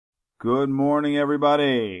Good morning,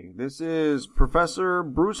 everybody. This is Professor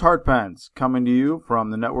Bruce Hartpence coming to you from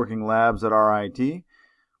the networking labs at RIT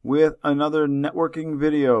with another networking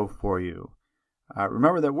video for you.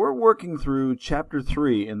 Remember that we're working through Chapter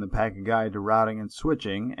 3 in the Packet Guide to Routing and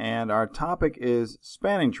Switching, and our topic is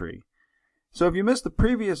spanning tree. So if you missed the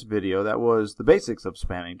previous video, that was the basics of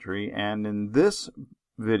spanning tree, and in this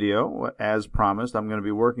video, as promised, I'm going to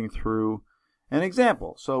be working through an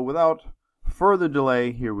example. So without further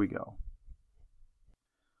delay, here we go.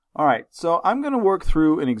 Alright, so I'm going to work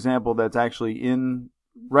through an example that's actually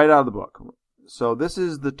right out of the book. So this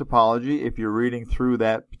is the topology if you're reading through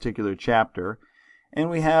that particular chapter. And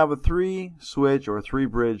we have a 3-switch or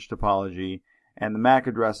 3-bridge topology, and the MAC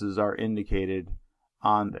addresses are indicated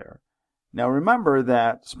on there. Now remember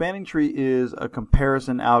that spanning tree is a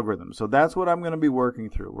comparison algorithm, so that's what I'm going to be working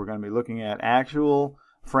through. We're going to be looking at actual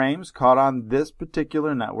frames caught on this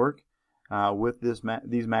particular network with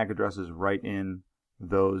these MAC addresses right in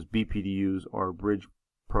those BPDUs or bridge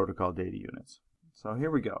protocol data units. So here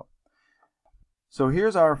we go. So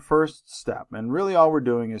here's our first step, and really all we're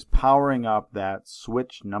doing is powering up that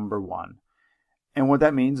switch number 1. And what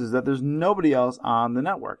that means is that there's nobody else on the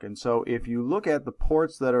network. And so if you look at the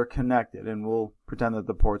ports that are connected, and we'll pretend that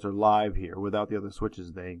the ports are live here, without the other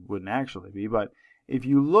switches they wouldn't actually be, but if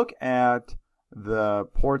you look at the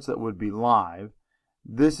ports that would be live,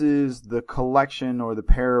 this is the collection or the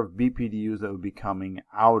pair of BPDUs that would be coming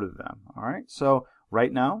out of them. Alright, so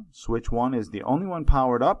right now, switch 1 is the only one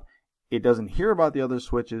powered up. It doesn't hear about the other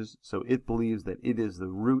switches, so it believes that it is the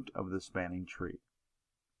root of the spanning tree.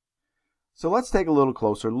 So let's take a little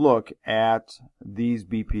closer look at these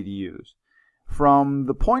BPDUs. From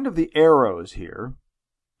the point of the arrows here,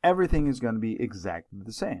 everything is going to be exactly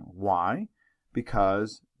the same. Why?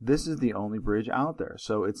 Because this is the only bridge out there.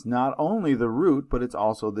 So it's not only the root, but it's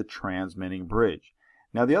also the transmitting bridge.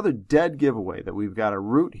 Now the other dead giveaway that we've got a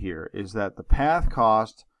root here is that the path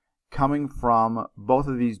cost coming from both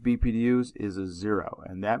of these BPDUs is a 0.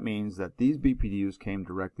 And that means that these BPDUs came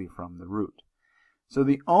directly from the root. So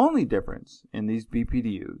the only difference in these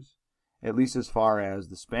BPDUs, at least as far as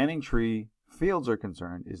the spanning tree fields are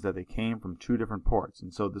concerned, is that they came from 2 different ports.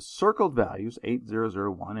 And so the circled values,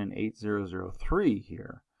 8001 and 8003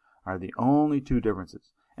 here, are the only 2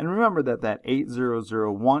 differences. And remember that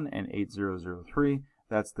 8001 and 8003,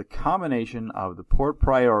 that's the combination of the port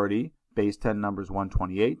priority, base 10 numbers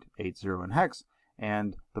 128, 80 in hex,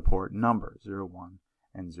 and the port number, 01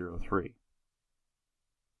 and 03.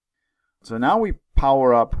 So now we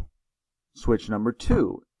power up switch number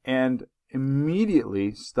 2, and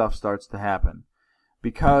immediately stuff starts to happen,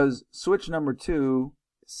 because switch number 2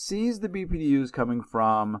 sees the BPDUs coming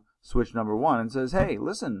from switch number 1 and says, hey,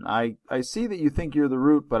 listen, I see that you think you're the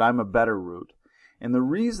root, but I'm a better root. And the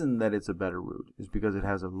reason that it's a better root is because it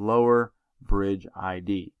has a lower bridge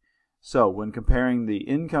ID. So when comparing the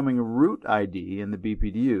incoming root ID in the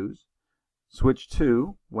BPDUs, switch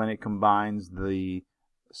 2, when it combines the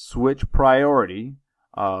switch priority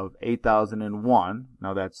of 8001,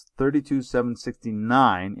 now that's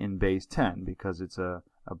 32769 in base 10 because it's a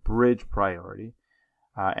bridge priority,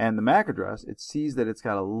 and the MAC address, it sees that it's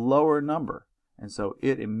got a lower number, and so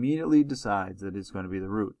it immediately decides that it's going to be the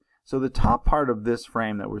root. So the top part of this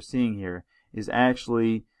frame that we're seeing here is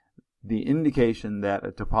actually the indication that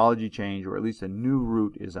a topology change, or at least a new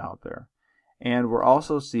root, is out there. And we're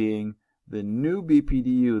also seeing the new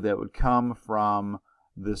BPDU that would come from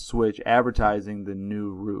the switch advertising the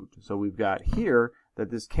new root. So we've got here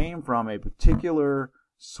that this came from a particular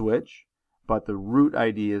switch, but the root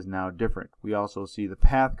ID is now different. We also see the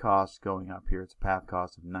path cost going up here. It's a path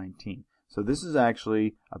cost of 19. So this is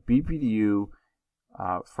actually a BPDU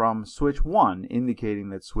from switch 1 indicating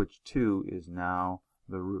that switch 2 is now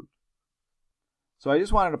the root. So I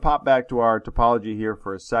just wanted to pop back to our topology here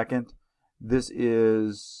for a second. This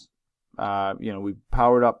is we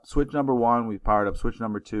powered up switch number 1, we powered up switch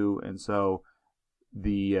number 2, and so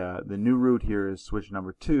the new root here is switch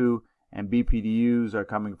number 2, and BPDUs are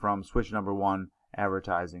coming from switch number 1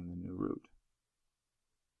 advertising the new root.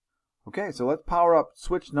 Okay, so let's power up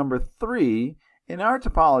switch number 3. In our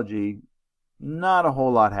topology, not a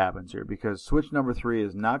whole lot happens here because switch number 3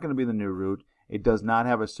 is not going to be the new root. It does not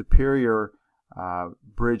have a superior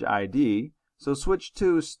bridge ID, so switch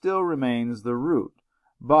 2 still remains the root.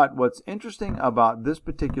 But what's interesting about this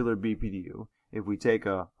particular BPDU, if we take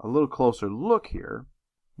a little closer look here,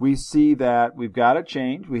 we see that we've got a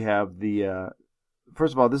change. We have the,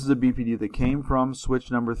 first of all, this is a BPDU that came from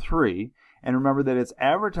switch number 3, and remember that it's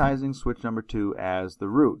advertising switch number 2 as the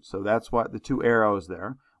root. So that's what the 2 arrows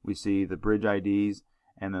there. We see the bridge IDs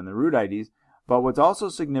and then the root IDs. But what's also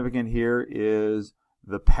significant here is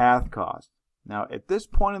the path cost. Now, at this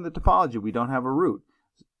point in the topology, we don't have a root.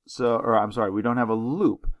 We don't have a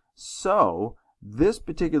loop. So this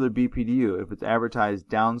particular BPDU, if it's advertised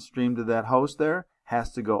downstream to that host there,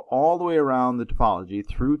 has to go all the way around the topology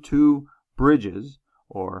through two bridges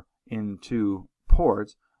or into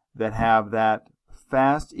ports that have that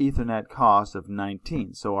fast Ethernet cost of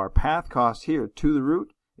 19. So our path cost here to the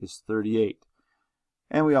root is 38.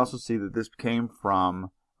 And we also see that this came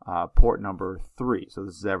from port number 3. So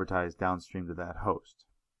this is advertised downstream to that host.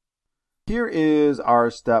 Here is our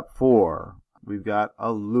step 4. We've got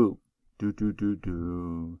a loop.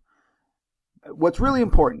 What's really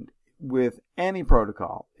important with any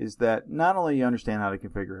protocol is that not only you understand how to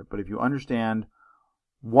configure it, but if you understand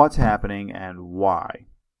what's happening and why.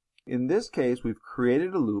 In this case, we've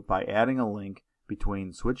created a loop by adding a link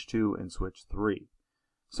between switch 2 and switch 3.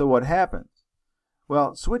 So what happens?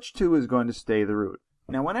 Well, switch 2 is going to stay the root.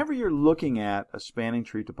 Now, whenever you're looking at a spanning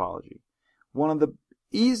tree topology, one of the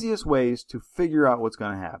easiest ways to figure out what's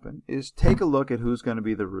going to happen is take a look at who's going to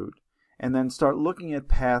be the root and then start looking at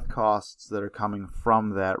path costs that are coming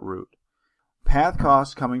from that root. Path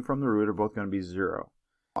costs coming from the root are both going to be 0.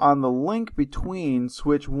 On the link between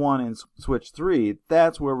switch 1 and switch 3,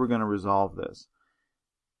 that's where we're going to resolve this.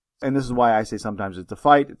 And this is why I say sometimes it's a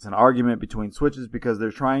fight, it's an argument between switches, because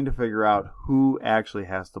they're trying to figure out who actually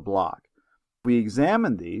has to block. If we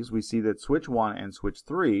examine these, we see that switch 1 and switch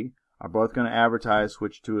 3 are both going to advertise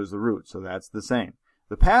switch 2 as the root, so that's the same.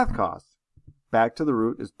 The path cost back to the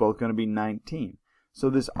root is both going to be 19. So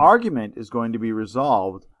this argument is going to be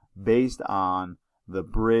resolved based on the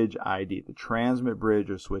bridge ID, the transmit bridge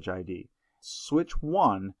or switch ID. Switch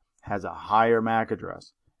 1 has a higher MAC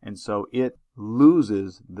address, and so it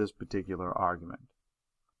loses this particular argument.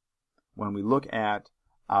 When we look at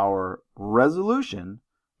our resolution,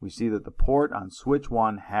 we see that the port on switch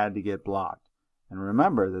 1 had to get blocked. And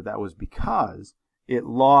remember that that was because it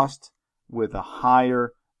lost with a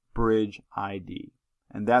higher bridge ID.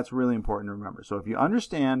 And that's really important to remember. So if you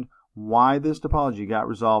understand why this topology got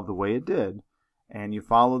resolved the way it did, and you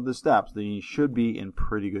followed the steps, then you should be in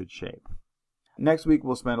pretty good shape. Next week,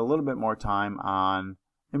 we'll spend a little bit more time on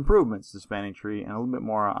improvements to spanning tree and a little bit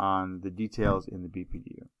more on the details in the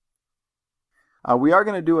BPDU. We are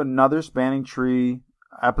going to do another spanning tree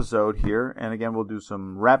episode here, and again, we'll do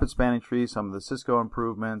some rapid spanning tree, some of the Cisco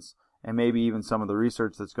improvements, and maybe even some of the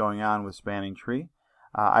research that's going on with spanning tree.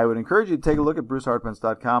 I would encourage you to take a look at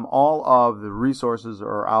brucehartpence.com. All of the resources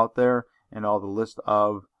are out there and all the list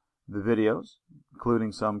of the videos,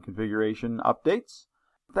 including some configuration updates.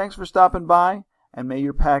 Thanks for stopping by, and may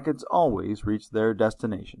your packets always reach their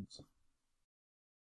destinations.